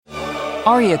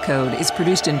Aria Code is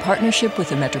produced in partnership with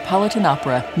the Metropolitan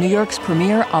Opera, New York's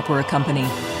premier opera company.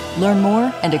 Learn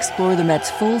more and explore the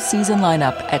Met's full season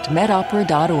lineup at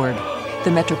metopera.org. The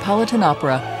Metropolitan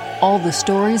Opera, all the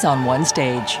stories on one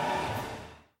stage.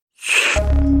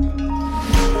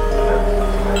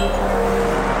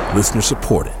 Listener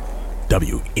supported.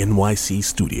 WNYC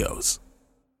Studios.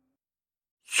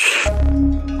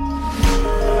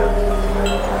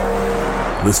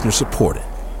 Listener supported.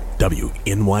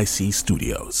 WNYC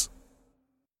Studios.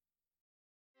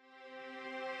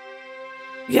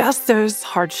 Yes, there's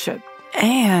hardship,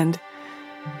 and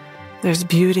there's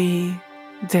beauty,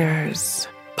 there's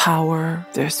power,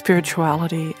 there's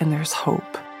spirituality, and there's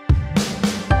hope.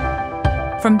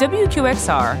 From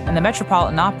WQXR and the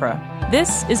Metropolitan Opera,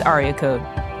 this is Aria Code.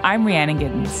 I'm Rhiannon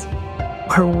Giddens.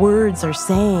 Her words are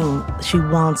saying she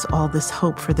wants all this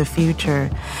hope for the future.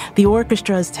 The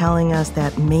orchestra is telling us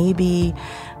that maybe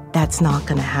that's not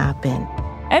going to happen.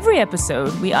 Every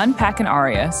episode, we unpack an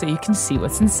aria so you can see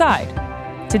what's inside.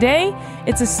 Today,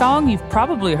 it's a song you've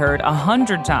probably heard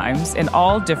 100 times in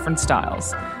all different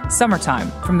styles.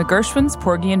 Summertime, from the Gershwins,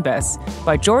 Porgy and Bess,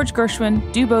 by George Gershwin,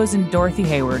 Dubose and Dorothy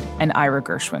Hayward, and Ira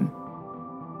Gershwin.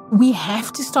 We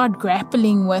have to start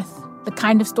grappling with the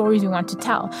kind of stories we want to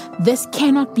tell. This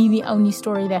cannot be the only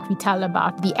story that we tell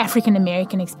about the African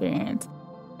American experience.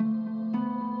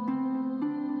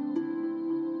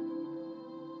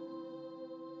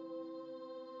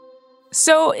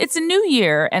 So it's a new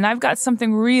year, and I've got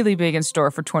something really big in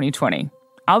store for 2020.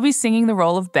 I'll be singing the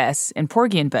role of Bess in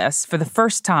Porgy and Bess for the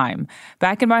first time,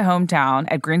 back in my hometown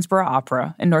at Greensboro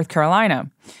Opera in North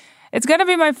Carolina. It's going to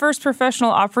be my first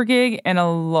professional opera gig in a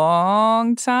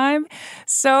long time,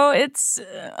 so it's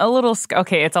a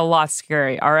lot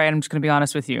scary. All right, I'm just going to be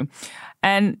honest with you.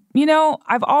 And,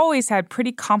 I've always had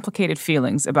pretty complicated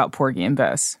feelings about Porgy and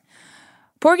Bess.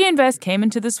 Porgy and Bess came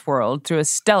into this world through a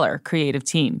stellar creative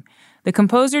team. The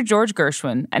composer George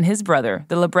Gershwin and his brother,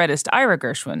 the librettist Ira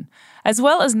Gershwin, as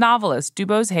well as novelist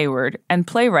Dubose Hayward and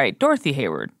playwright Dorothy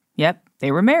Hayward. Yep,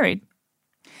 they were married.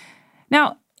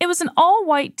 Now, it was an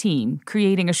all-white team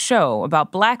creating a show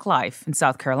about Black life in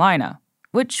South Carolina,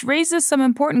 which raises some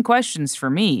important questions for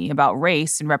me about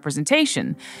race and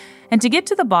representation. And to get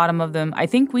to the bottom of them, I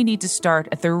think we need to start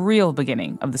at the real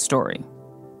beginning of the story.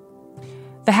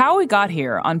 The How We Got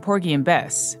Here on Porgy and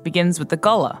Bess begins with the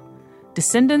Gullah,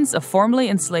 descendants of formerly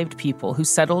enslaved people who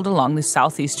settled along the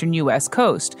southeastern U.S.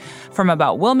 coast, from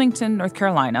about Wilmington, North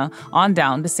Carolina, on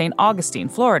down to St. Augustine,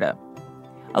 Florida.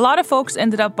 A lot of folks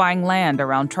ended up buying land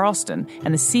around Charleston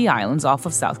and the Sea Islands off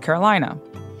of South Carolina.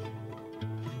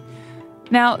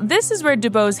 Now, this is where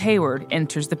Dubose Hayward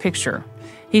enters the picture.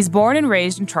 He's born and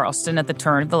raised in Charleston at the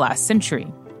turn of the last century.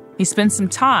 He spent some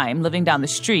time living down the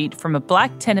street from a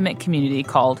Black tenement community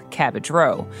called Cabbage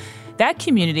Row. That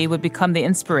community would become the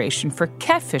inspiration for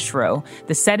Catfish Row,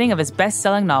 the setting of his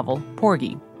best-selling novel,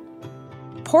 Porgy.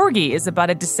 Porgy is about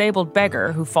a disabled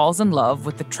beggar who falls in love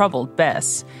with the troubled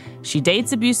Bess. She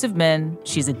dates abusive men,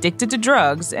 she's addicted to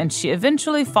drugs, and she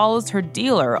eventually follows her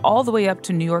dealer all the way up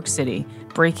to New York City,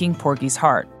 breaking Porgy's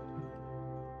heart.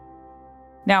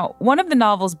 Now, one of the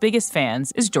novel's biggest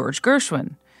fans is George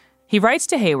Gershwin. He writes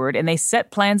to Hayward, and they set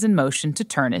plans in motion to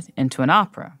turn it into an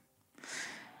opera.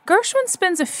 Gershwin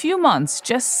spends a few months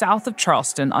just south of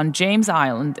Charleston on James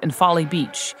Island and Folly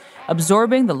Beach,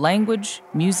 absorbing the language,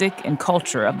 music, and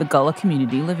culture of the Gullah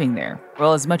community living there.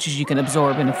 Well, as much as you can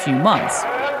absorb in a few months.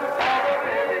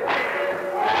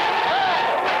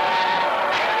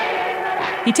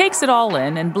 He takes it all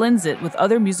in and blends it with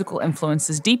other musical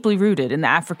influences deeply rooted in the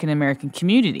African American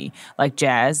community, like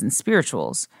jazz and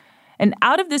spirituals. And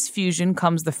out of this fusion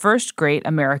comes the first great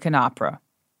American opera,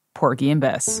 Porgy and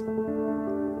Bess.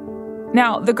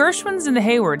 Now, the Gershwins and the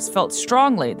Haywards felt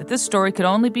strongly that this story could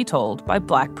only be told by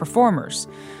Black performers.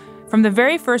 From the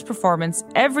very first performance,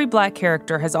 every Black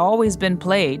character has always been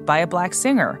played by a Black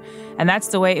singer, and that's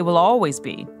the way it will always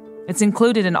be. It's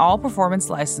included in all performance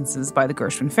licenses by the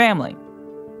Gershwin family.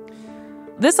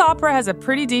 This opera has a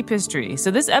pretty deep history,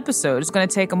 so this episode is going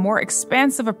to take a more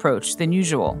expansive approach than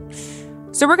usual.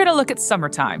 So we're going to look at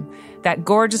Summertime, that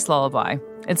gorgeous lullaby.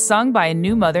 It's sung by a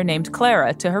new mother named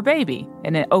Clara to her baby,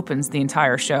 and it opens the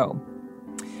entire show.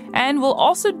 And we'll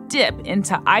also dip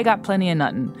into I Got Plenty of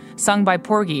Nuttin', sung by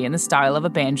Porgy in the style of a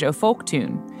banjo folk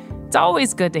tune. It's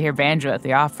always good to hear banjo at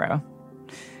the opera.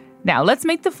 Now, let's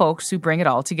meet the folks who bring it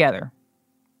all together.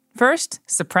 First,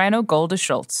 soprano Golda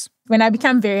Schultz. When I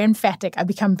become very emphatic, I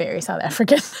become very South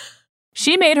African.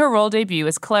 She made her role debut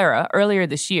as Clara earlier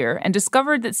this year and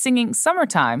discovered that singing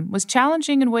Summertime was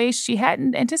challenging in ways she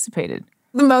hadn't anticipated.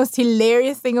 The most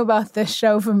hilarious thing about this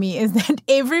show for me is that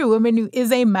every woman who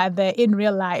is a mother in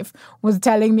real life was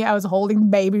telling me I was holding the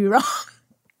baby wrong.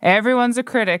 Everyone's a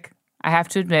critic. I have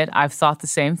to admit, I've thought the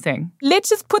same thing. Let's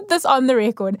just put this on the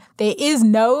record. There is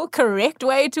no correct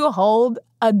way to hold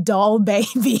a doll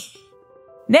baby.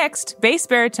 Next, bass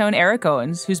baritone Eric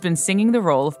Owens, who's been singing the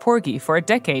role of Porgy for a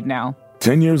decade now.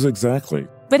 10 years exactly.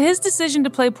 But his decision to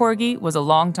play Porgy was a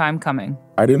long time coming.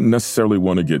 I didn't necessarily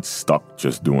want to get stuck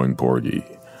just doing Porgy.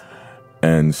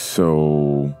 And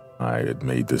so I had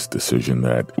made this decision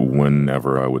that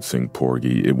whenever I would sing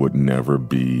Porgy, it would never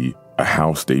be a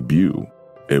house debut.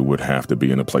 It would have to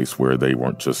be in a place where they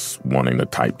weren't just wanting to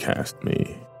typecast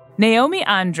me. Naomi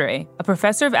Andre, a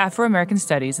professor of Afro-American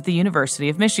Studies at the University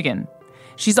of Michigan.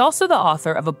 She's also the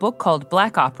author of a book called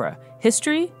Black Opera,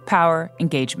 History, Power,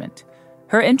 Engagement.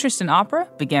 Her interest in opera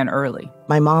began early.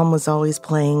 My mom was always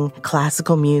playing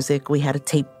classical music. We had a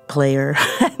tape player,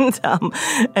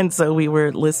 and so we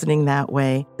were listening that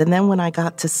way. And then when I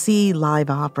got to see live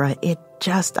opera,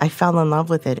 I fell in love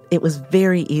with it. It was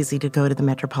very easy to go to the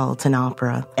Metropolitan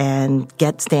Opera and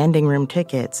get standing room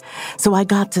tickets. So I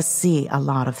got to see a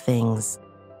lot of things.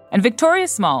 And Victoria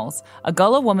Smalls, a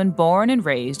Gullah woman born and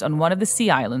raised on one of the Sea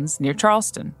Islands near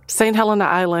Charleston. St. Helena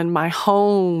Island, my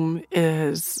home,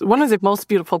 is one of the most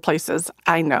beautiful places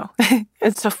I know.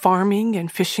 It's a farming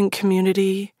and fishing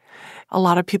community. A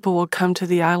lot of people will come to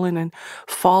the island and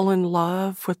fall in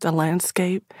love with the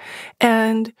landscape.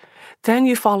 And then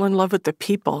you fall in love with the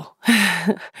people.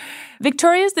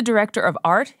 Victoria is the director of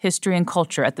art, history, and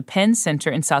culture at the Penn Center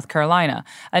in South Carolina,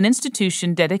 an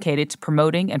institution dedicated to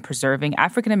promoting and preserving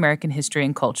African American history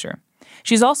and culture.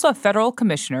 She's also a federal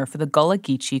commissioner for the Gullah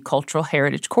Geechee Cultural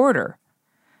Heritage Corridor.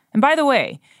 And by the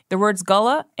way, the words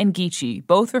Gullah and Geechee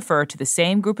both refer to the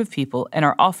same group of people and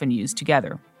are often used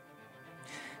together.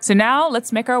 So now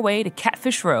let's make our way to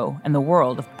Catfish Row and the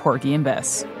world of Porgy and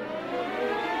Bess.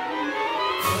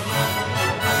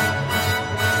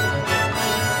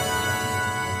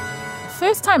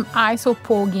 First time I saw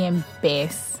Porgy and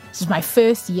Bess, this was my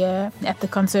first year at the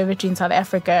conservatory in South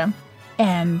Africa,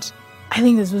 and I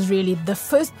think this was really the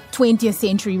first 20th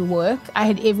century work I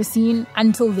had ever seen.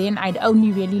 Until then, I'd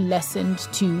only really listened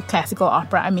to classical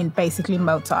opera, basically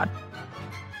Mozart.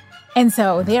 And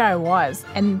so there I was,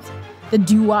 and the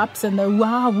doo-wops and the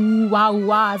wah-woo,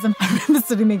 wah-wahs, and I remember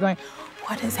sitting there going,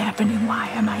 what is happening? Why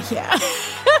am I here?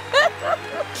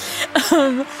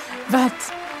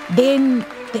 But then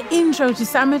the intro to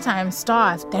Summertime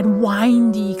starts, that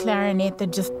windy clarinet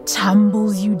that just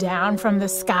tumbles you down from the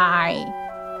sky.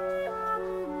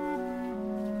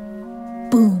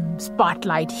 Boom,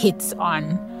 spotlight hits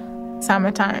on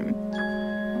Summertime.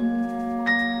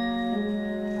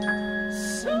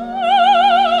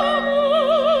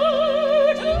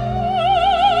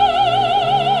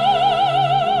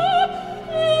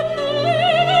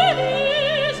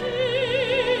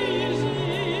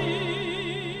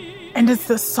 And it's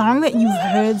the song that you've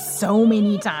heard so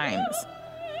many times.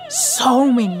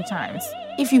 So many times.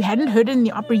 If you hadn't heard it in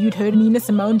the opera, you'd heard Nina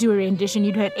Simone do a rendition,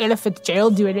 you'd heard Ella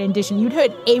Fitzgerald do a rendition, you'd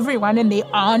heard everyone and their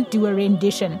aunt do a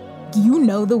rendition. You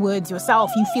know the words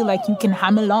yourself. You feel like you can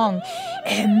hum along.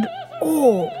 And,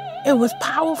 it was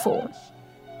powerful.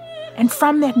 And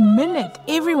from that minute,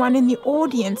 everyone in the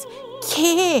audience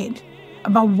cared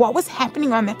about what was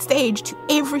happening on that stage to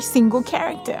every single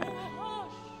character.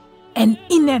 And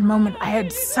in that moment, I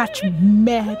had such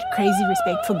mad, crazy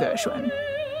respect for Gershwin.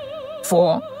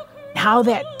 For how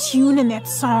that tune and that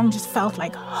song just felt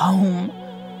like home,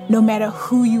 no matter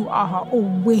who you are or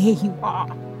where you are.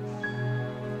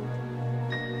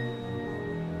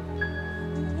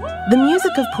 The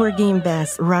music of Porgy and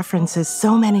Bess references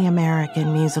so many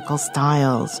American musical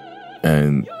styles.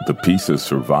 And the pieces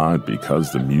survive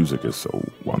because the music is so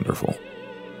wonderful.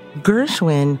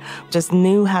 Gershwin just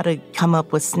knew how to come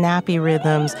up with snappy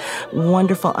rhythms,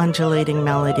 wonderful undulating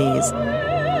melodies.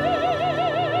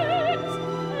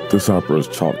 This opera is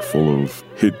chock full of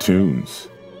hit tunes.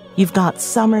 You've got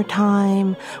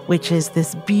Summertime, which is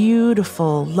this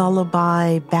beautiful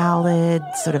lullaby, ballad,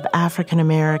 sort of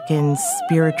African-American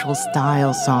spiritual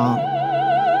style song.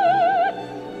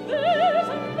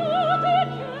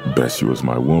 Bess, you is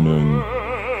my woman.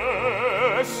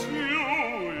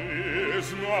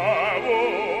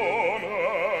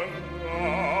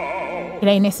 It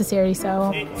ain't necessarily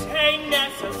so. It ain't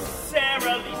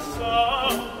necessarily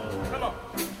so. Come on.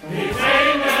 It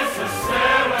ain't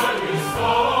necessarily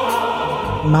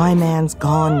so. My man's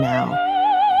gone now.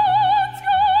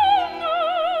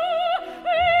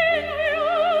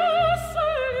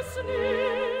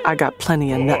 I got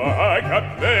plenty of nothing. I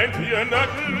got plenty of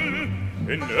nothing.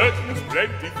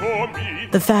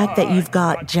 The fact that you've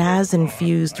got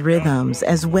jazz-infused rhythms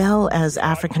as well as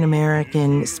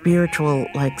African-American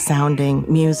spiritual-like sounding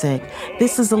music,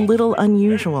 this is a little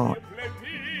unusual.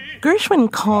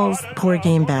 Gershwin calls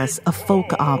Porgy and Bess a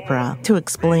folk opera to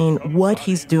explain what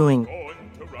he's doing.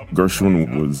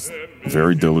 Gershwin was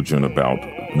very diligent about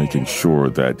making sure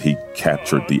that he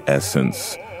captured the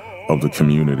essence of the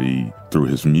community through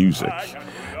his music.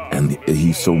 And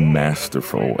he's so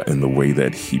masterful in the way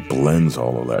that he blends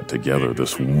all of that together,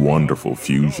 this wonderful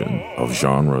fusion of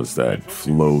genres that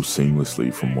flow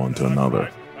seamlessly from one to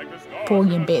another.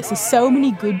 Porgy and Bess, there's so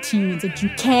many good tunes that you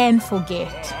can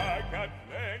forget.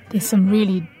 There's some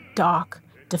really dark,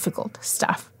 difficult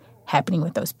stuff happening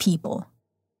with those people.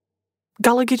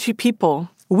 Gullah Geechee people,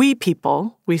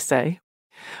 we say,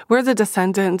 we're the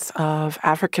descendants of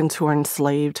Africans who were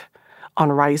enslaved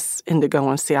on rice, indigo,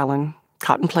 and Sea Island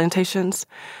cotton plantations,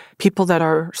 people that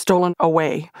are stolen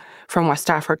away from West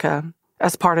Africa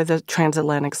as part of the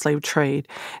transatlantic slave trade,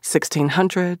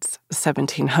 1600s,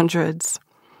 1700s.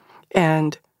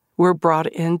 And we're brought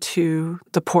into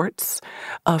the ports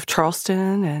of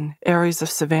Charleston and areas of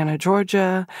Savannah,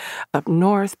 Georgia, up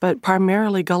north, but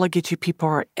primarily Gullah Geechee people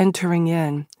are entering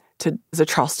in to the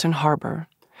Charleston Harbor,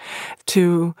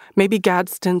 to maybe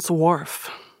Gadsden's Wharf.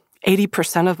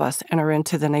 80% of us enter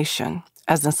into the nation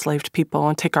as enslaved people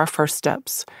and take our first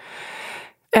steps.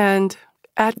 And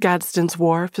at Gadsden's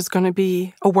Wharf is going to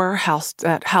be a warehouse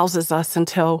that houses us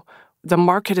until the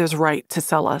market is right to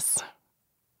sell us,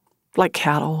 like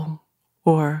cattle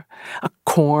or a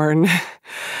corn.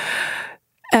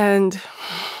 And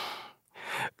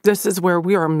this is where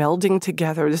we are melding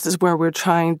together. This is where we're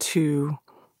trying to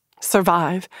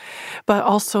survive, but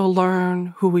also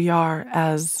learn who we are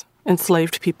as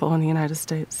enslaved people in the United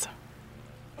States.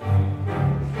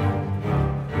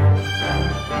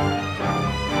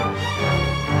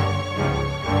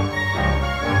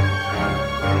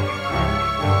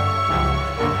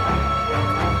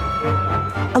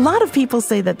 A lot of people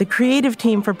say that the creative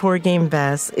team for Porgy and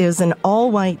Bess is an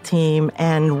all-white team,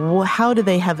 and how do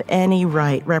they have any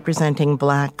right representing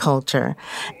Black culture?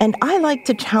 And I like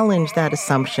to challenge that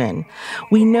assumption.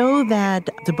 We know that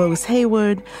DuBose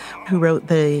Haywood, who wrote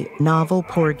the novel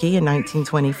Porgy in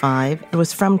 1925,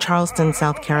 was from Charleston,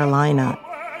 South Carolina.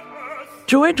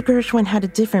 George Gershwin had a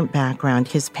different background.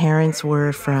 His parents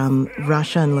were from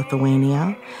Russia and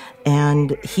Lithuania,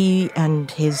 and he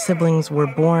and his siblings were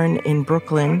born in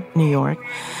Brooklyn, New York,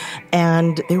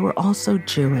 and they were also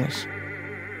Jewish.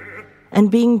 And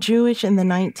being Jewish in the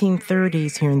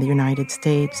 1930s here in the United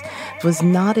States was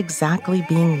not exactly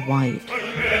being white.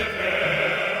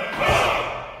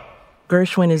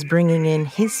 Gershwin is bringing in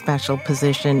his special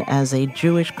position as a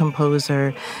Jewish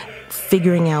composer,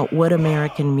 figuring out what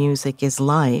American music is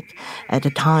like at a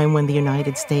time when the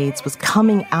United States was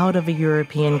coming out of a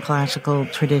European classical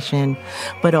tradition,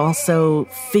 but also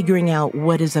figuring out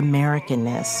what is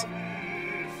Americanness.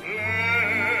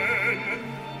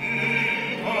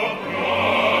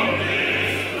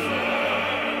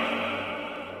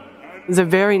 The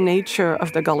very nature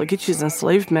of the Gullah Geechee's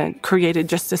enslavement created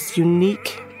just this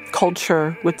unique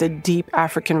culture with the deep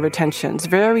African retentions,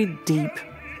 very deep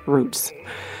roots.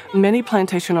 Many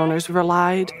plantation owners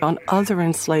relied on other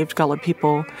enslaved Gullah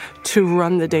people to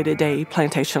run the day-to-day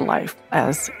plantation life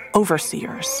as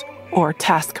overseers or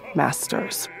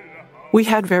taskmasters. We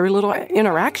had very little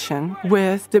interaction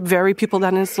with the very people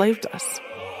that enslaved us.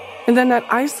 And then that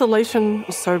isolation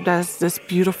served as this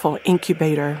beautiful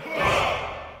incubator,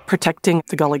 protecting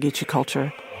the Gullah Geechee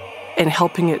culture and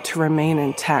helping it to remain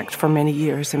intact for many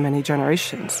years and many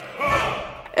generations.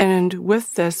 And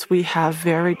with this, we have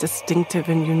very distinctive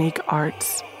and unique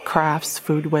arts, crafts,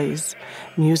 foodways,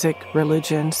 music,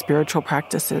 religion, spiritual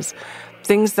practices,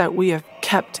 things that we have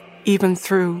kept even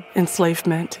through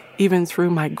enslavement, even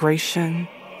through migration.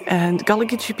 And Gullah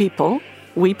Geechee people,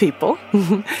 we people,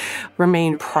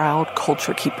 remain proud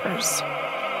culture keepers.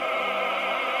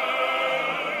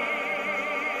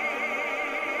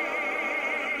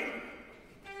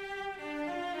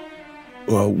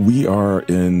 Well, we are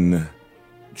in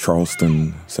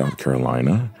Charleston, South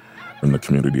Carolina, in the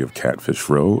community of Catfish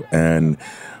Row, and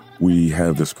we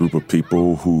have this group of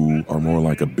people who are more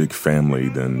like a big family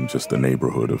than just a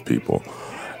neighborhood of people.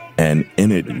 And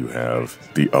in it, you have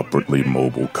the upwardly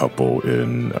mobile couple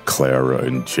in Clara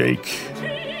and Jake.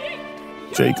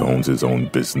 Jake owns his own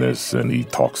business, and he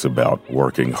talks about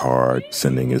working hard,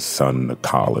 sending his son to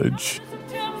college.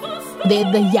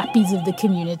 They're the yuppies of the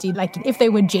community. Like, if they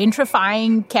were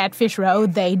gentrifying Catfish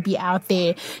Road, they'd be out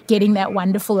there getting that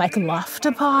wonderful, like, loft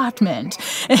apartment.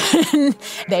 And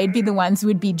they'd be the ones who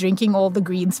would be drinking all the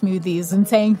green smoothies and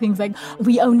saying things like,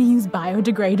 we only use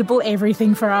biodegradable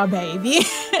everything for our baby.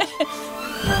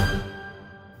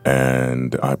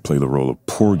 And I play the role of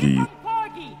Porgy,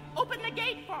 Porgy, open the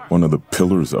gate for him. one of the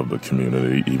pillars of the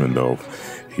community. Even though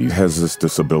he has this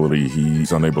disability,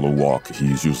 he's unable to walk.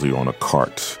 He's usually on a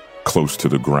cart close to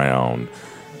the ground,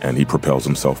 and he propels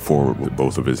himself forward with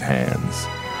both of his hands.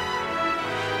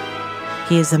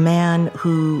 He is a man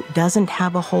who doesn't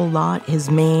have a whole lot. His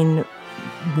main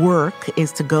work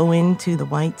is to go into the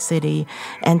white city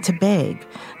and to beg,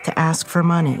 to ask for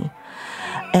money.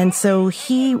 And so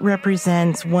he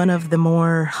represents one of the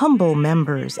more humble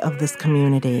members of this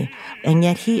community, and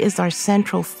yet he is our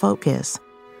central focus.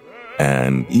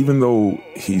 And even though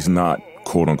he's not,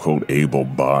 quote-unquote,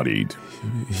 able-bodied,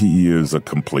 he is a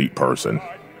complete person.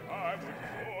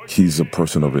 He's a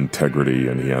person of integrity,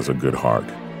 and he has a good heart.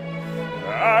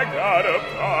 I got a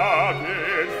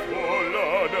pocket full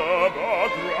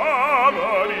of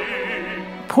gravity.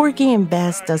 Porgy and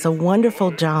Bess does a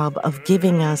wonderful job of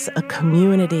giving us a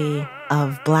community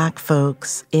of Black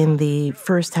folks in the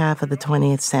first half of the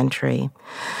 20th century.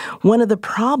 One of the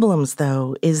problems,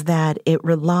 though, is that it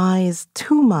relies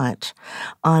too much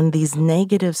on these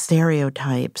negative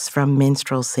stereotypes from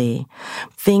minstrelsy,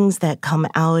 things that come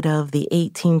out of the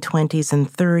 1820s and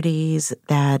 30s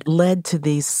that led to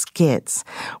these skits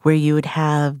where you would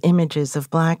have images of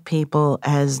Black people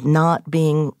as not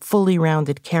being fully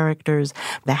rounded characters,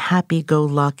 the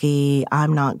happy-go-lucky,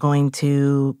 I'm not going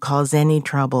to cause any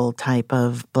trouble type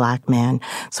of Black man.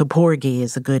 So Porgy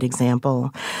is a good example.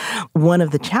 One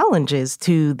of the challenges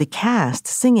to the cast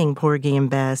singing Porgy and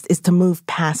Bess is to move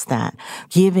past that,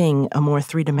 giving a more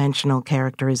three-dimensional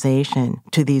characterization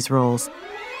to these roles.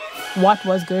 What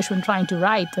was Gershwin trying to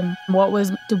write, and what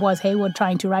was Du Bois Hayward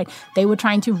trying to write? They were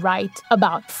trying to write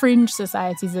about fringe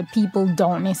societies that people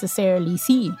don't necessarily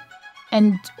see,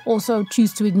 and also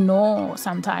choose to ignore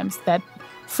sometimes that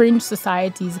fringe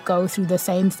societies go through the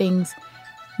same things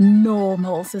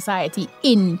normal society,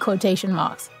 in quotation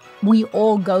marks. We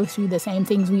all go through the same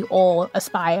things. We all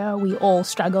aspire. We all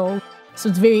struggle. So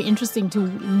it's very interesting to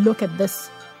look at this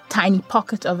tiny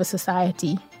pocket of a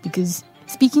society, because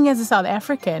speaking as a South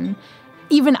African,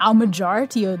 even our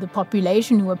majority of the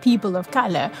population who are people of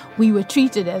color, we were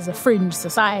treated as a fringe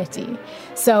society.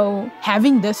 So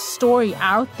having this story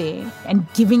out there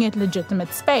and giving it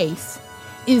legitimate space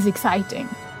is exciting.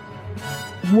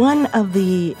 One of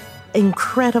the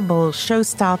incredible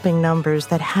show-stopping numbers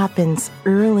that happens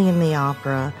early in the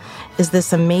opera is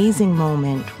this amazing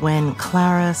moment when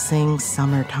Clara sings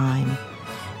Summertime.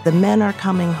 The men are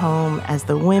coming home as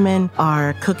the women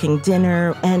are cooking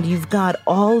dinner, and you've got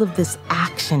all of this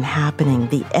action happening,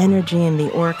 the energy in the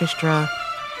orchestra.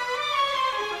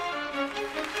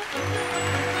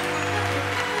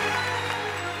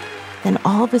 Then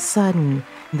all of a sudden,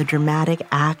 the dramatic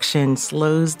action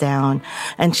slows down,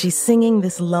 and she's singing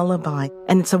this lullaby.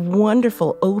 And it's a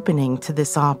wonderful opening to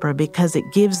this opera because it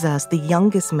gives us the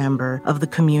youngest member of the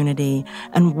community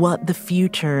and what the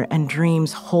future and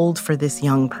dreams hold for this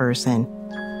young person.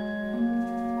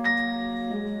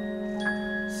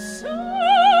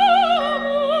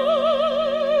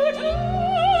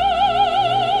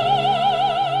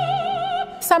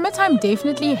 Summertime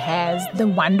definitely has the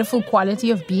wonderful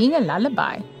quality of being a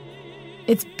lullaby.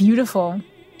 It's beautiful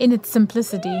in its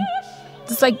simplicity.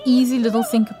 It's like easy little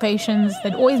syncopations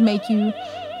that always make you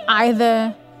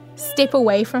either step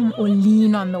away from or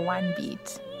lean on the one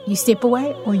beat. You step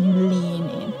away or you lean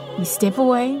in. You step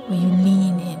away or you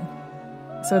lean in.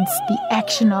 So it's the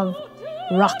action of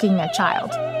rocking a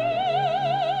child.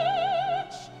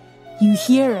 You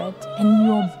hear it and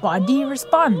your body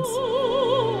responds.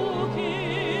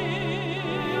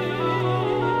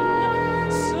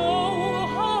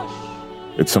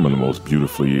 It's some of the most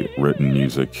beautifully written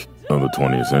music of the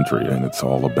 20th century, and it's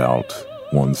all about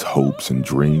one's hopes and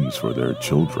dreams for their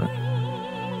children.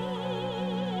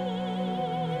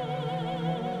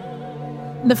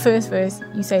 The first verse,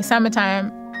 you say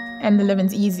summertime and the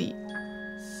living's easy.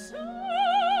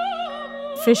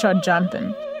 Fish are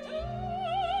jumping.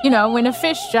 You know, when a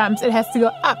fish jumps, it has to go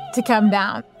up to come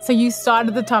down. So you start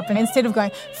at the top, and instead of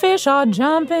going, fish are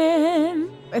jumping,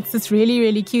 it's this really,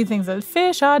 really cute thing. So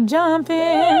fish are jumping.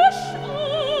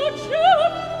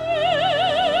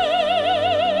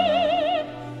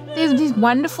 There's these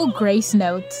wonderful grace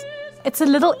notes. It's a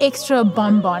little extra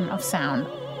bonbon of sound.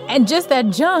 And just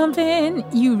that jumping,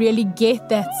 you really get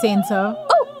that sense of,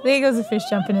 oh, there goes a fish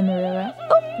jumping in the river.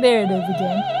 Oh, there it is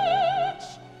again.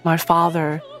 my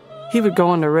father, he would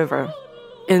go in the river,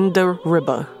 and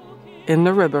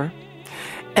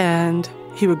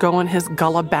he would go in his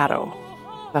gullibato,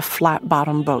 the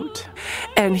flat-bottom boat,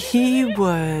 and he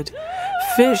would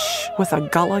fish with a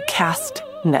gullah cast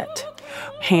net,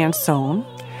 hand-sewn,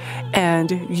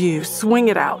 and you swing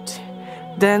it out.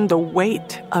 Then the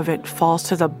weight of it falls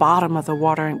to the bottom of the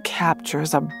water and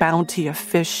captures a bounty of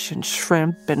fish and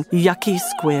shrimp and yucky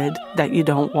squid that you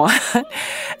don't want,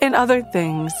 and other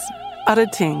things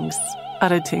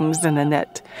in the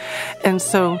net. And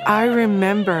so I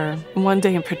remember one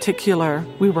day in particular,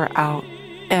 we were out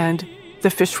and the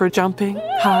fish were jumping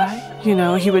high. You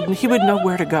know, he would know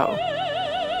where to go.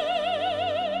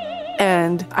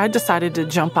 And I decided to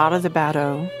jump out of the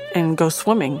batteau and go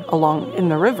swimming along in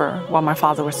the river while my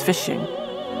father was fishing.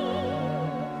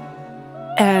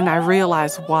 And I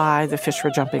realized why the fish were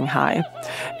jumping high.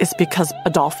 It's because a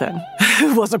dolphin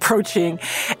was approaching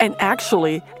and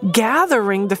actually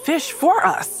gathering the fish for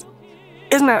us.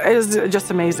 Isn't that is just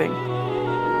amazing?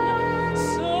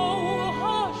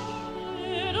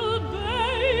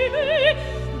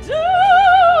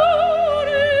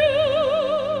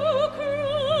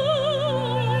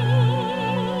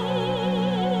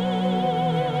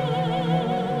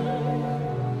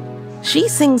 She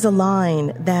sings a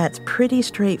line that's pretty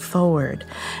straightforward.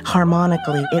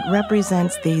 Harmonically, it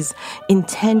represents these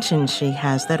intentions she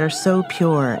has that are so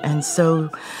pure and so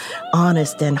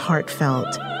honest and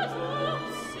heartfelt.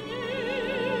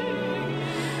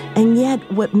 And yet,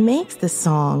 what makes the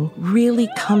song really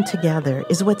come together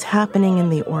is what's happening in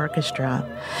the orchestra.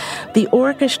 The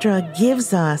orchestra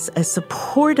gives us a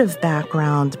supportive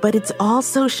background, but it's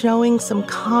also showing some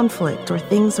conflict or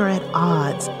things are at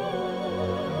odds.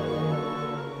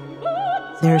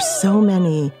 There's so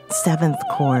many seventh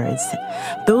chords.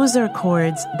 Those are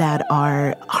chords that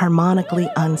are harmonically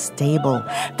unstable.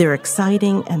 They're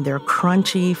exciting and they're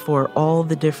crunchy for all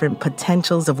the different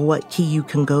potentials of what key you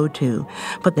can go to.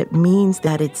 But that means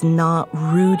that it's not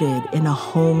rooted in a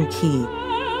home key.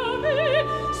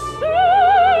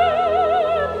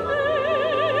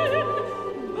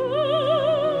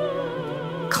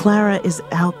 Clara is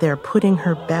out there putting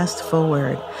her best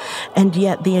forward, and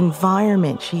yet the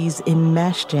environment she's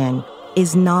enmeshed in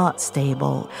is not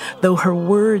stable. Though her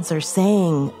words are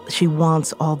saying she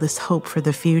wants all this hope for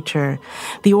the future,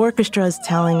 the orchestra is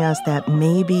telling us that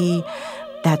maybe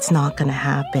that's not going to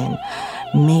happen.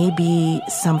 Maybe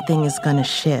something is going to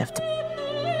shift.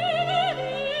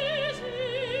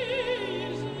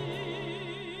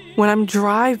 When I'm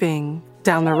driving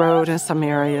down the road in some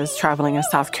areas, traveling in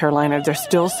South Carolina, there's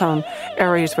still some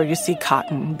areas where you see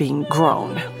cotton being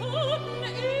grown.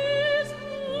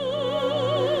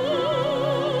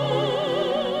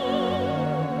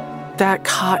 That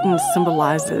cotton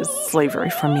symbolizes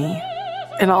slavery for me.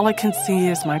 And all I can see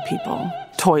is my people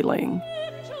toiling,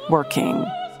 working,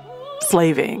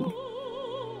 slaving.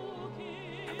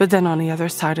 But then on the other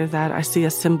side of that, I see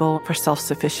a symbol for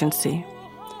self-sufficiency.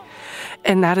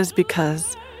 And that is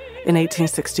because in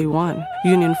 1861,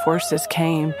 Union forces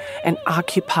came and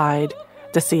occupied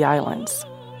the Sea Islands,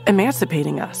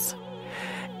 emancipating us.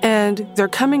 And they're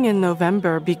coming in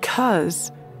November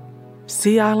because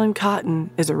Sea Island cotton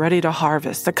is ready to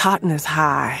harvest. The cotton is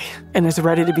high and is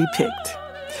ready to be picked.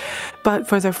 But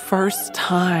for the first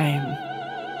time,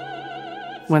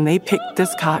 when they pick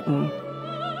this cotton,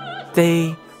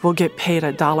 they will get paid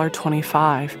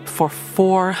 $1.25 for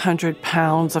 400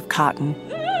 pounds of cotton.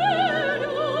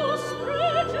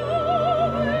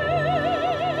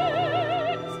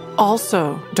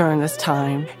 Also, during this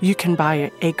time, you can buy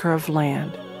an acre of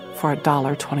land for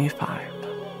 $1.25.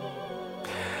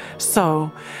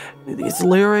 So, these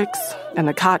lyrics and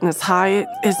the cotton is high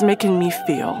is making me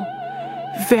feel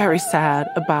very sad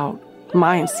about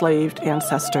my enslaved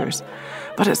ancestors.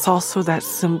 But it's also that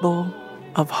symbol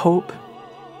of hope.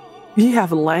 You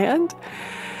have land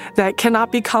that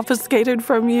cannot be confiscated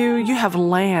from you. You have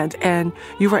land, and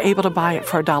you were able to buy it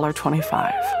for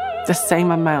 $1.25, the same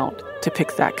amount to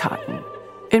pick that cotton.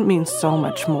 It means so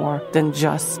much more than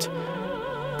just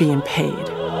being paid.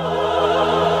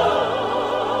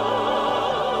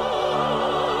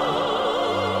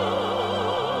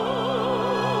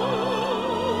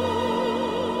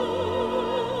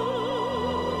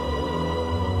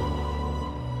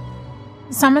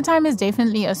 Summertime is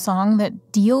definitely a song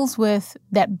that deals with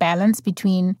that balance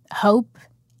between hope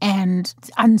and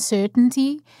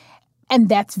uncertainty. And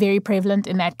that's very prevalent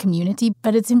in that community.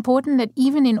 But it's important that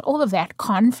even in all of that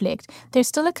conflict, there's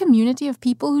still a community of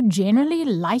people who generally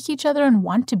like each other and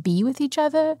want to be with each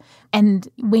other. And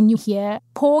when you hear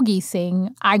Porgy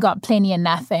sing, "I Got Plenty of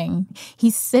Nothing,"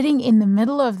 he's sitting in the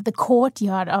middle of the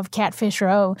courtyard of Catfish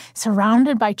Row,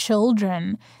 surrounded by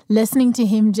children, listening to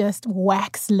him just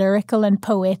wax lyrical and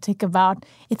poetic about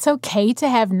it's okay to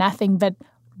have nothing, but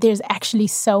there's actually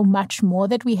so much more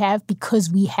that we have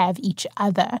because we have each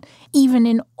other. Even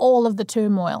in all of the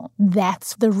turmoil,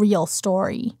 that's the real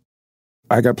story.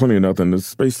 I Got Plenty of Nothing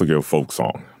is basically a folk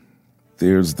song.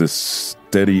 There's this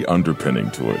steady underpinning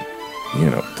to it.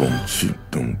 You know,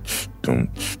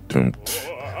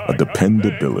 a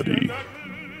dependability.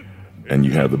 And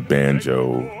you have the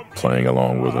banjo playing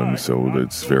along with him, so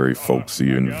it's very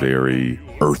folksy and very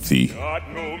earthy.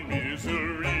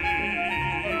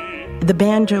 The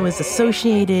banjo is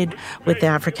associated with the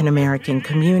African American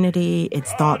community.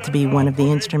 It's thought to be one of the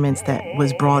instruments that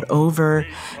was brought over,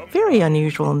 very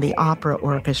unusual in the opera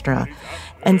orchestra.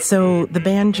 And so the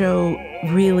banjo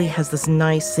really has this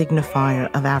nice signifier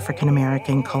of African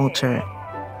American culture.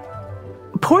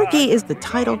 Porgy is the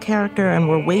title character, and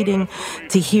we're waiting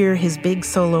to hear his big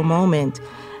solo moment.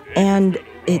 And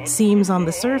it seems on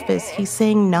the surface he's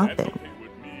saying nothing.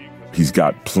 He's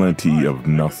got plenty of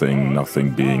nothing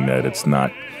being that it's not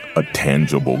a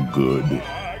tangible good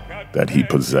that he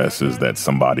possesses that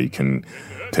somebody can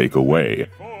take away.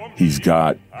 He's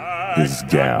got his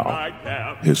gal,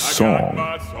 his song,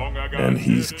 and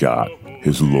he's got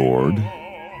his Lord.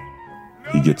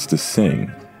 He gets to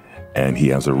sing, and he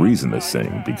has a reason to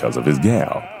sing because of his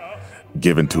gal,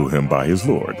 given to him by his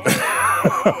Lord.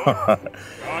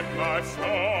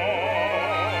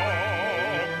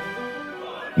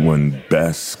 When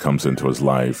Bess comes into his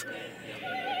life,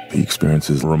 he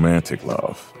experiences romantic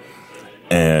love,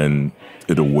 and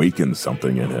it awakens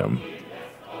something in him.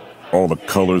 All the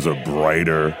colors are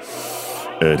brighter,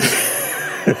 and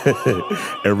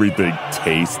everything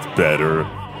tastes better.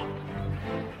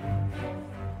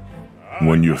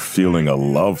 When you're feeling a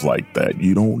love like that,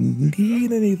 you don't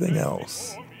need anything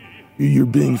else. You're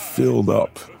being filled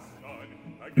up.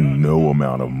 No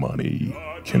amount of money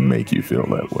can make you feel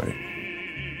that way.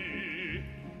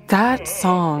 That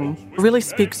song really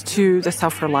speaks to the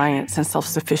self-reliance and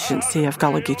self-sufficiency of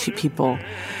Gullah Geechee people.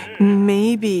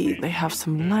 Maybe they have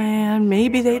some land,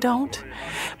 maybe they don't,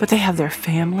 but they have their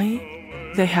family,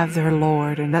 they have their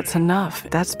Lord, and that's enough.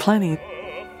 That's plenty.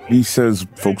 He says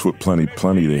folks with plenty,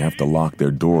 they have to lock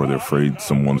their door. They're afraid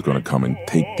someone's going to come and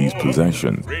take these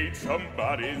possessions.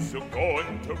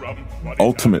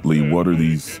 Ultimately, what are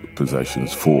these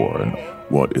possessions for, and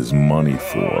what is money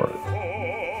for?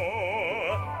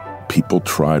 People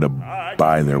try to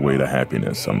buy their way to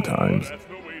happiness sometimes.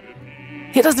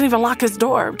 He doesn't even lock his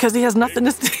door because he has nothing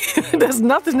to there's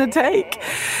nothing to take.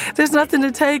 There's nothing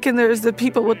to take, and there's the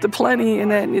people with the plenty, and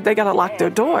then they got to lock their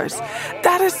doors.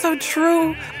 That is so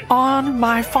true. On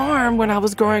my farm when I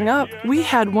was growing up, we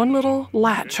had one little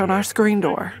latch on our screen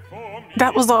door.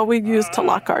 That was all we used to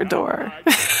lock our door.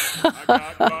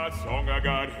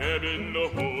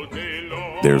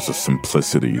 There's a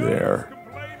simplicity there.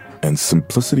 And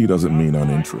simplicity doesn't mean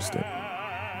uninteresting.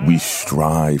 We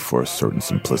strive for a certain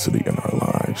simplicity in our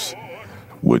lives,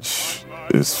 which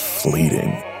is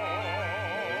fleeting.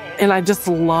 And I just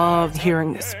love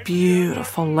hearing this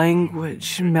beautiful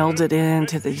language melded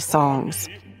into these songs.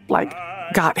 Like,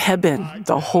 got Hebben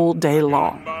the whole day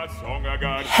long.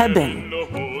 Hebben.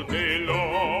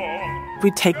 We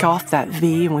take off that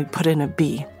V and we put in a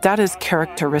B. That is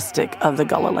characteristic of the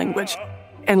Gullah language.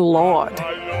 And Lord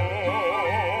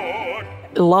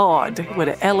with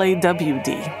an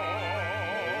L-A-W-D.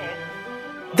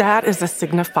 That is a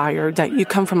signifier that you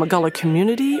come from a Gullah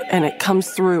community, and it comes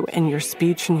through in your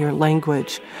speech and your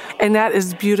language. And that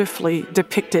is beautifully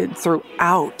depicted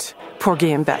throughout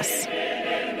Porgy and Bess.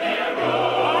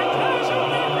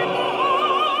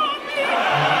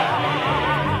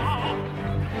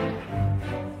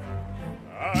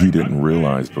 He didn't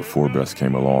realize before Bess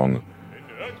came along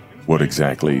what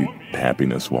exactly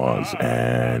happiness was,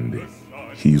 and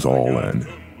he's all in,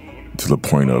 to the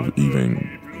point of even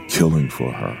killing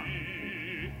for her.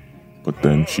 But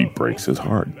then she breaks his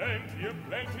heart.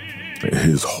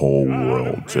 His whole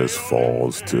world just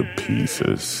falls to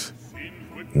pieces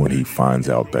when he finds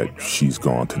out that she's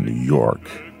gone to New York.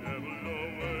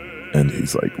 And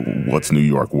he's like, what's New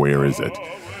York? Where is it?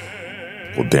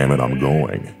 Well, damn it, I'm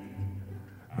going.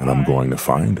 And I'm going to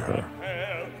find her.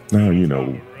 Now, you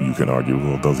know, you can argue,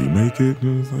 well, does he make it?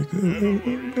 And it's like,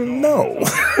 no.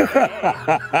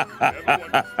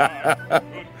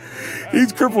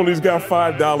 He's crippled. He's got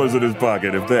 $5 in his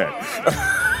pocket, if that.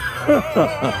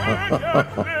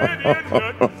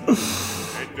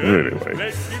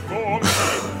 Anyway.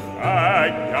 I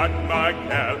got my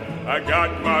gal, I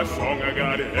got my song, I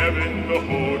got heaven the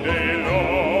whole day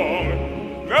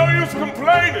long. No use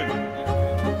complaining.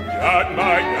 Got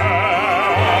my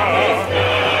gal,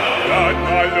 got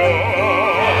my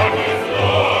Lord,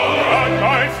 got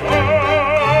my song.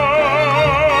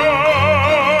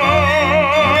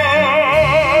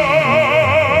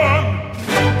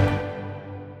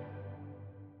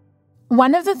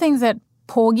 One of the things that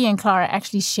Porgy and Clara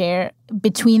actually share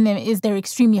between them is they're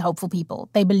extremely hopeful people.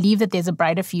 They believe that there's a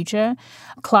brighter future.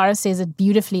 Clara says it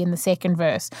beautifully in the second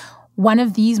verse. One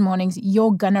of these mornings,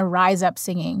 you're gonna rise up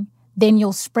singing. Then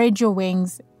you'll spread your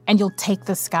wings and you'll take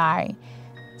the sky.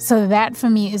 So that for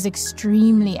me is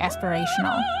extremely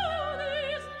aspirational.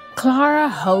 Clara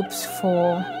hopes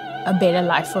for a better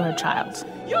life for her child.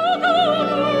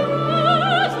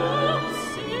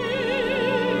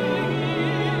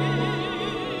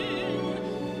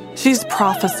 She's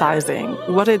prophesizing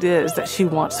what it is that she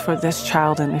wants for this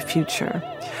child in the future.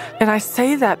 And I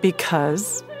say that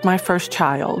because my first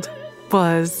child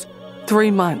was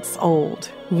 3 months old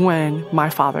when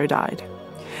my father died.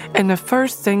 And the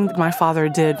first thing my father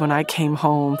did when I came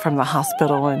home from the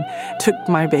hospital and took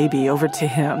my baby over to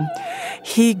him,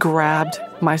 he grabbed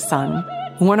my son,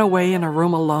 went away in a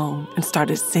room alone, and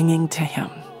started singing to him,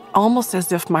 almost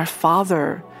as if my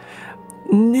father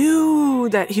knew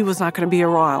that he was not going to be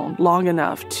around long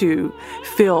enough to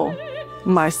fill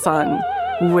my son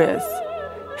with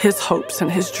his hopes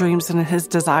and his dreams and his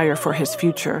desire for his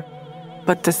future.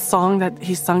 But the song that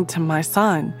he sung to my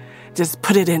son just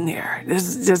put it in there.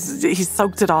 He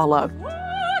soaked it all up.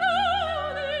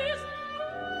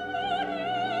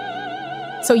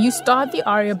 So you start the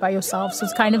aria by yourself, so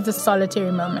it's kind of the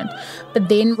solitary moment. But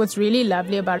then what's really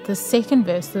lovely about the second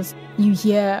verse is you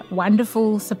hear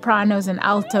wonderful sopranos and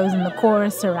altos in the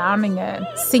chorus surrounding it,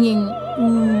 singing,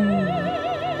 ooh.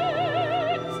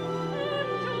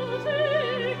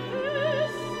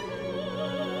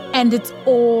 And it's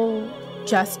all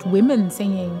just women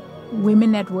singing,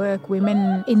 women at work,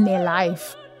 women in their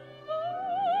life.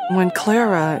 When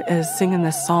Clara is singing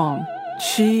this song,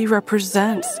 she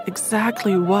represents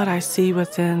exactly what I see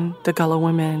within the Gullah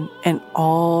women in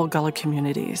all Gullah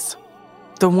communities.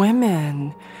 The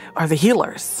women are the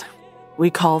healers. We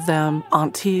call them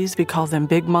aunties, we call them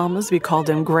big mamas, we call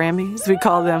them Grammys, we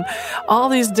call them all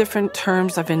these different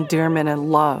terms of endearment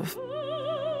and love.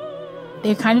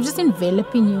 They're kind of just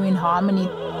enveloping you in harmony.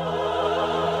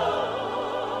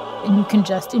 And you can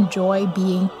just enjoy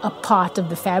being a part of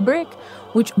the fabric,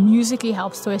 which musically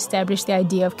helps to establish the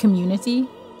idea of community.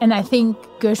 And I think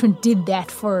Gershwin did that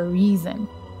for a reason.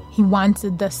 He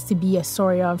wanted this to be a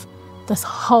story of this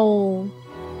whole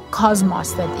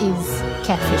cosmos that is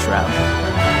Catfish Row.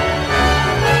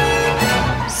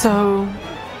 So,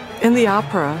 in the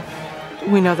opera,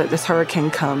 we know that this hurricane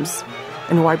comes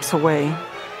and wipes away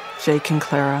Jake and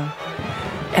Clara,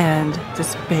 and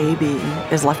this baby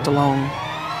is left alone.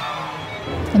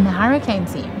 In the hurricane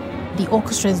scene, the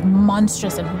orchestra is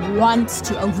monstrous and wants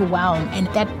to overwhelm, and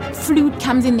that flute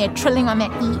comes in there trilling on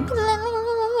that E.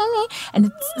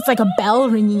 And it's like a bell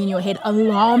ringing in your head.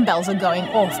 Alarm bells are going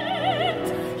off.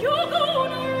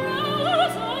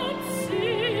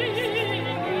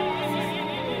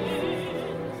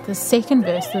 The second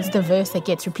verse is the verse that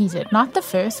gets repeated, not the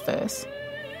first verse.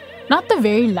 Not the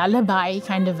very lullaby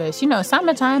kind of verse. You know,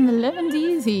 summertime, the living's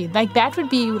easy. Like, that would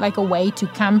be like a way to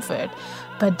comfort.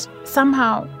 But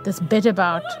somehow this bit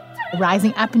about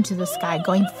rising up into the sky,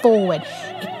 going forward,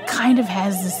 it kind of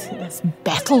has this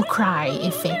battle cry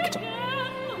effect.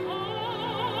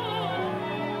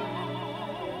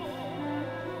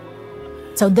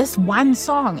 So this one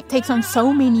song takes on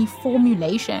so many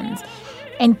formulations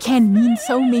and can mean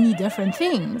so many different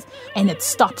things. And it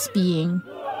stops being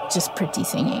just pretty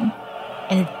singing.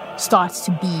 And it starts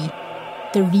to be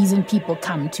the reason people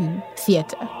come to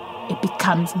theater. It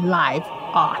becomes live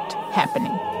art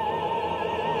happening.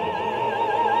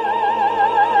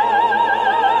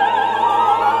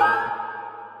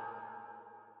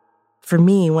 For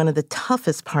me, one of the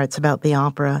toughest parts about the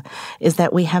opera is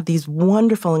that we have these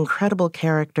wonderful, incredible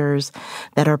characters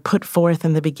that are put forth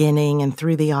in the beginning and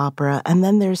through the opera, and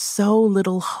then there's so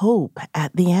little hope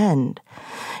at the end.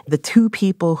 The two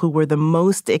people who were the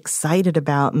most excited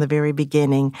about in the very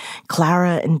beginning,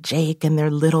 Clara and Jake and their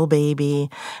little baby,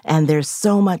 and there's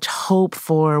so much hope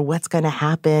for what's going to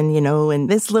happen, you know, and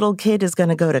this little kid is going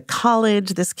to go to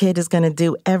college, this kid is going to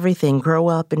do everything, grow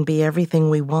up and be everything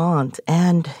we want.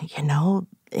 And, you know,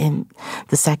 in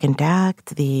the second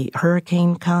act, the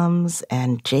hurricane comes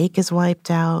and Jake is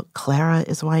wiped out. Clara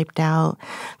is wiped out.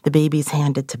 The baby's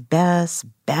handed to Bess.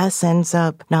 Bess ends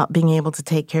up not being able to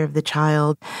take care of the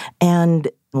child. And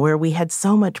where we had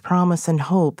so much promise and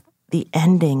hope, the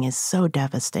ending is so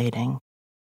devastating.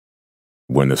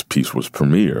 When this piece was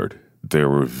premiered, there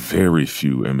were very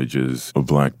few images of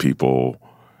Black people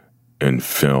in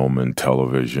film and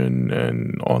television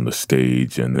and on the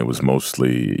stage, and it was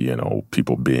mostly,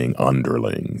 people being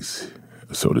underlings,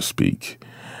 so to speak.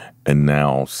 And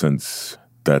now, since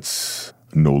that's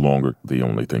no longer the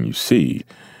only thing you see,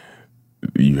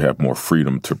 you have more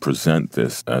freedom to present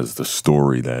this as the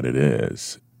story that it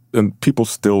is. And people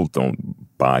still don't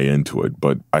buy into it,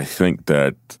 but I think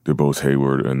that DuBose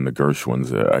Hayward and the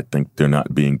Gershwins, I think they're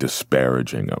not being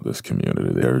disparaging of this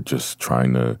community. They're just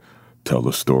trying to tell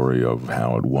the story of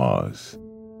how it was.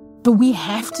 But we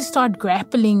have to start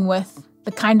grappling with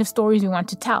the kind of stories we want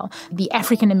to tell. The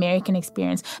African-American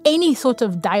experience, any sort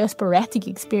of diasporatic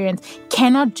experience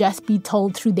cannot just be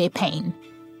told through their pain.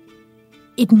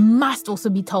 It must also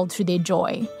be told through their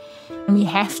joy. And we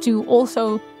have to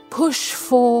also push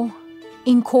for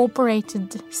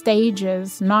incorporated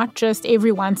stages, not just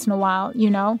every once in a while,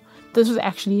 This was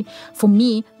actually, for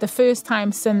me, the first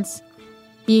time since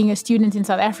being a student in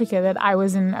South Africa that I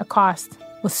was in a cast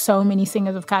with so many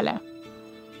singers of color.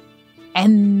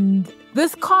 And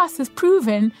this cast has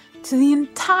proven to the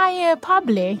entire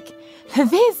public that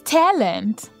there's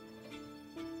talent.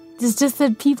 It's just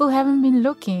that people haven't been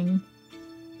looking.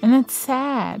 And it's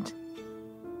sad.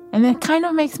 And it kind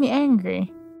of makes me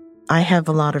angry. I have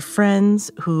a lot of friends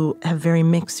who have very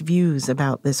mixed views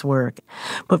about this work,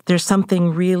 but there's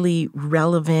something really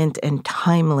relevant and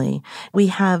timely. We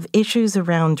have issues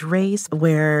around race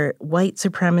where white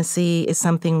supremacy is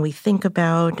something we think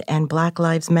about and Black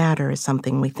Lives Matter is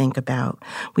something we think about.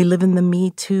 We live in the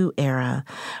Me Too era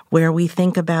where we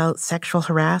think about sexual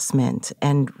harassment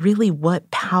and really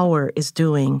what power is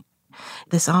doing.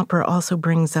 This opera also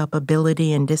brings up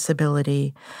ability and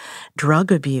disability,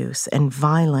 drug abuse and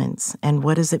violence, and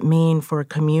what does it mean for a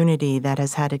community that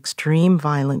has had extreme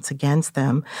violence against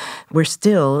them. We're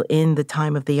still in the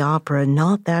time of the opera,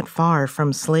 not that far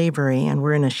from slavery, and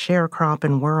we're in a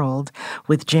sharecropping world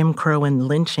with Jim Crow and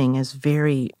lynching as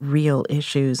very real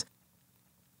issues.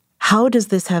 How does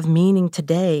this have meaning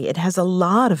today? It has a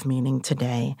lot of meaning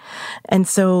today. And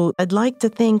so I'd like to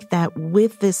think that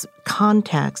with this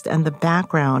context and the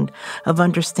background of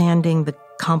understanding the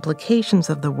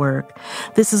complications of the work,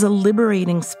 this is a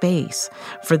liberating space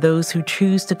for those who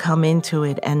choose to come into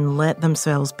it and let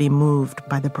themselves be moved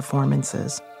by the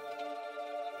performances.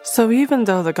 So even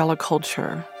though the Gullah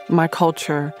culture, my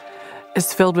culture,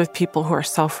 is filled with people who are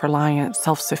self-reliant,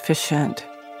 self-sufficient,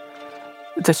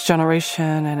 this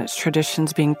generation and its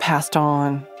traditions being passed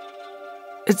on,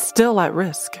 it's still at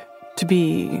risk to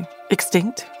be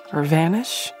extinct or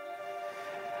vanish.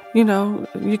 You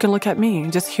can look at me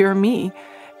and just hear me.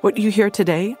 What you hear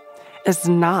today is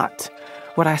not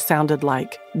what I sounded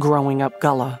like growing up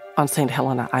Gullah on St.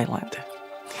 Helena Island.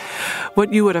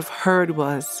 What you would have heard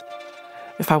was,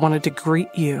 if I wanted to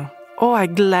greet you, I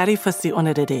glad for see on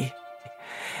today.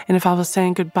 And if I was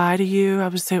saying goodbye to you, I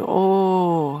would say,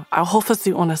 I hope to see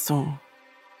you soon.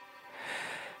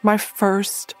 My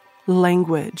first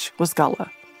language was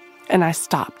Gullah, and I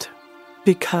stopped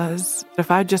because if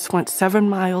I just went 7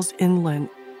 miles inland,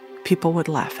 people would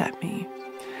laugh at me.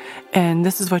 And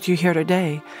this is what you hear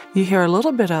today. You hear a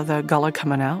little bit of the Gullah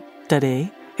coming out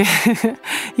today.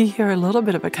 You hear a little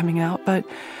bit of it coming out, but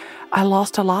I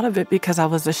lost a lot of it because I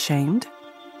was ashamed.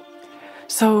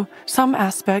 So some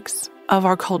aspects of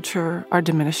our culture are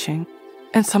diminishing,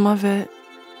 and some of it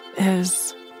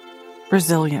is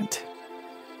resilient.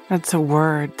 That's a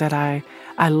word that I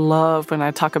love when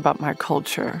I talk about my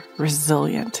culture,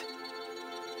 resilient.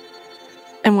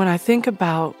 And when I think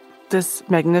about this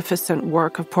magnificent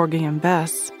work of Porgy and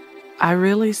Bess, I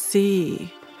really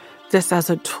see this as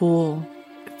a tool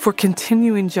for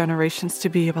continuing generations to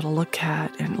be able to look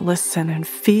at and listen and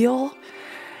feel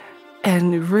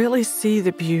and really see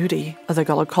the beauty of the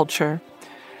Gullah culture.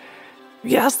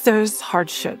 Yes, there's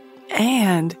hardship,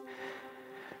 and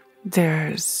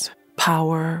there's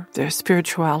power, there's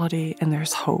spirituality, and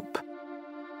there's hope.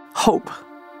 Hope.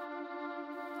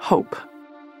 Hope.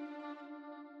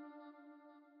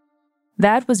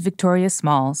 That was Victoria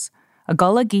Smalls, a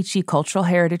Gullah Geechee Cultural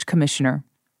Heritage Commissioner.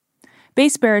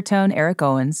 Bass baritone Eric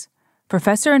Owens,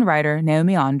 professor and writer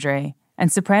Naomi Andre,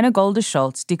 and soprano Golda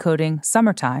Schultz decoding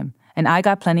Summertime and I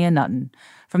Got Plenty of Nuttin'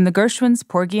 from the Gershwins,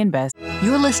 Porgy and Bess.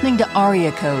 You're listening to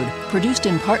Aria Code, produced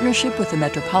in partnership with the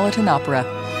Metropolitan Opera.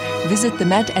 Visit the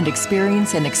Met and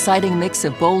experience an exciting mix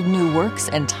of bold new works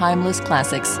and timeless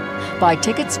classics. Buy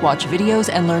tickets, watch videos,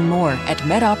 and learn more at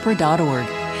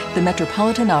metopera.org. The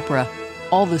Metropolitan Opera.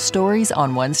 All the stories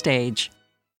on one stage.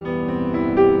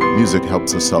 Music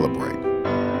helps us celebrate,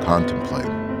 contemplate,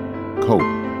 cope,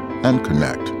 and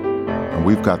connect. And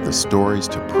we've got the stories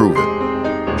to prove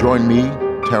it. Join me,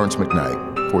 Terrence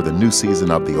McKnight, for the new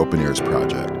season of the Open Ears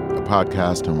Project, a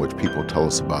podcast in which people tell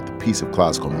us about the piece of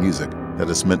classical music that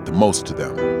has meant the most to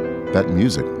them. That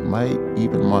music might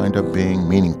even wind up being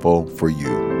meaningful for you.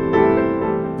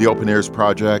 The Open Ears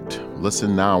Project.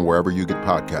 Listen now wherever you get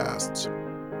podcasts.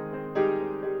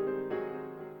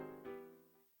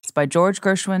 It's by George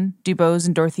Gershwin, DuBose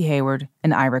and Dorothy Hayward,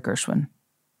 and Ira Gershwin.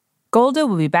 Golda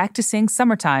will be back to sing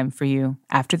Summertime for you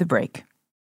after the break.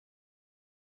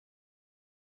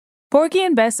 Porgy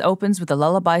and Bess opens with the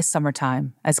lullaby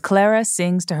Summertime as Clara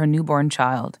sings to her newborn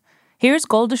child. Here's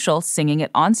Golda Schultz singing it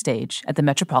on stage at the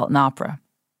Metropolitan Opera.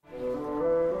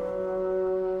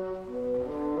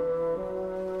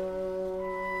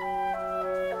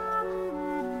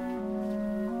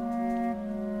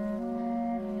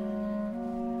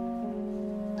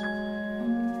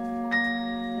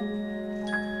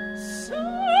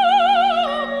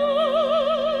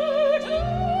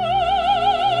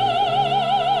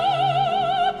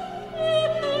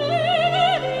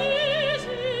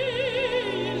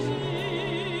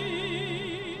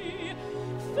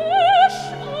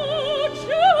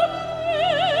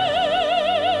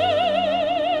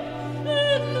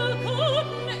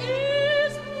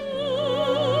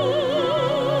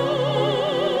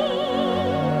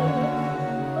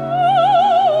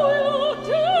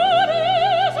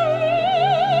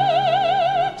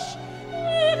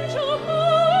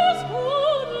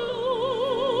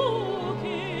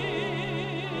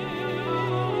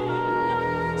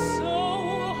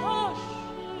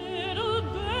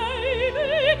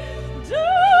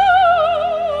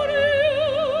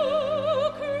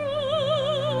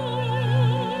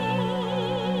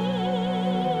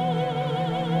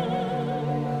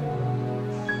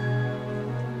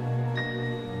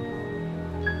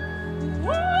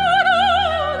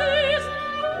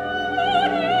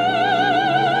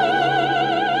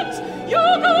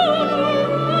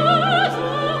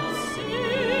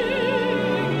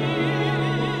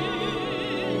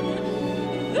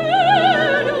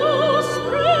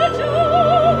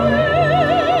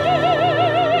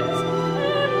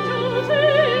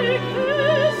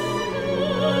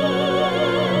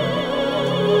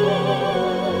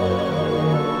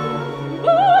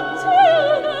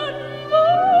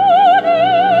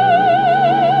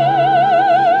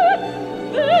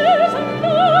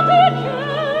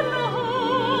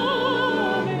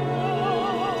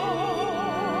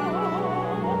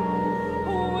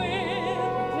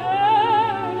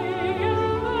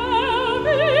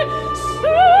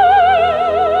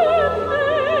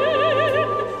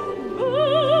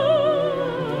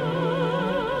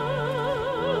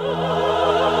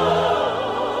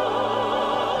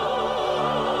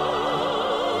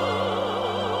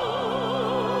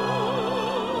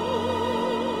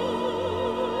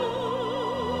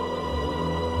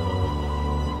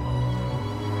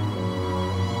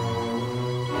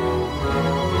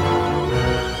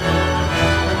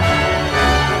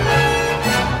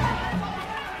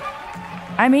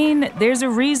 I mean, there's a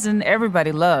reason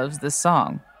everybody loves this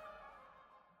song.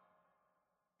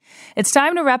 It's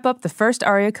time to wrap up the first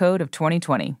Aria Code of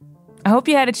 2020. I hope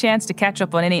you had a chance to catch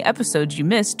up on any episodes you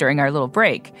missed during our little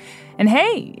break. And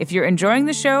hey, if you're enjoying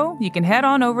the show, you can head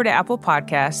on over to Apple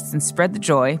Podcasts and spread the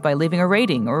joy by leaving a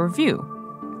rating or review.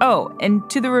 Oh, and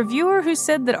to the reviewer who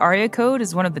said that Aria Code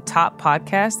is one of the top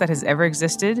podcasts that has ever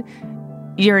existed,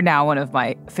 you're now one of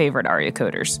my favorite Aria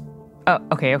Coders. Oh,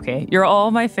 okay. You're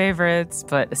all my favorites,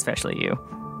 but especially you.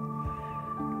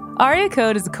 Aria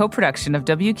Code is a co-production of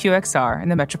WQXR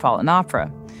and the Metropolitan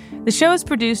Opera. The show is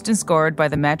produced and scored by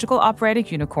the magical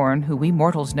operatic unicorn who we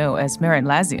mortals know as Marin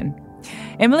Lazian.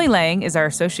 Emily Lang is our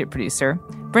associate producer.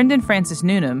 Brendan Francis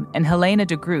Noonan and Helena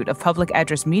de Groot of Public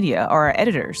Address Media are our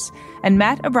editors. And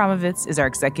Matt Abramovitz is our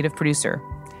executive producer.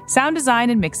 Sound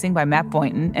design and mixing by Matt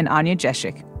Boynton and Anya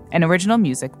Jeshik. And original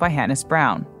music by Hannes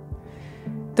Brown.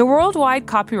 The worldwide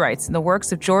copyrights in the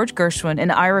works of George Gershwin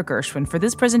and Ira Gershwin for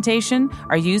this presentation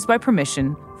are used by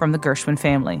permission from the Gershwin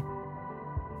family.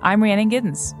 I'm Rhiannon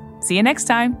Giddens. See you next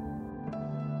time.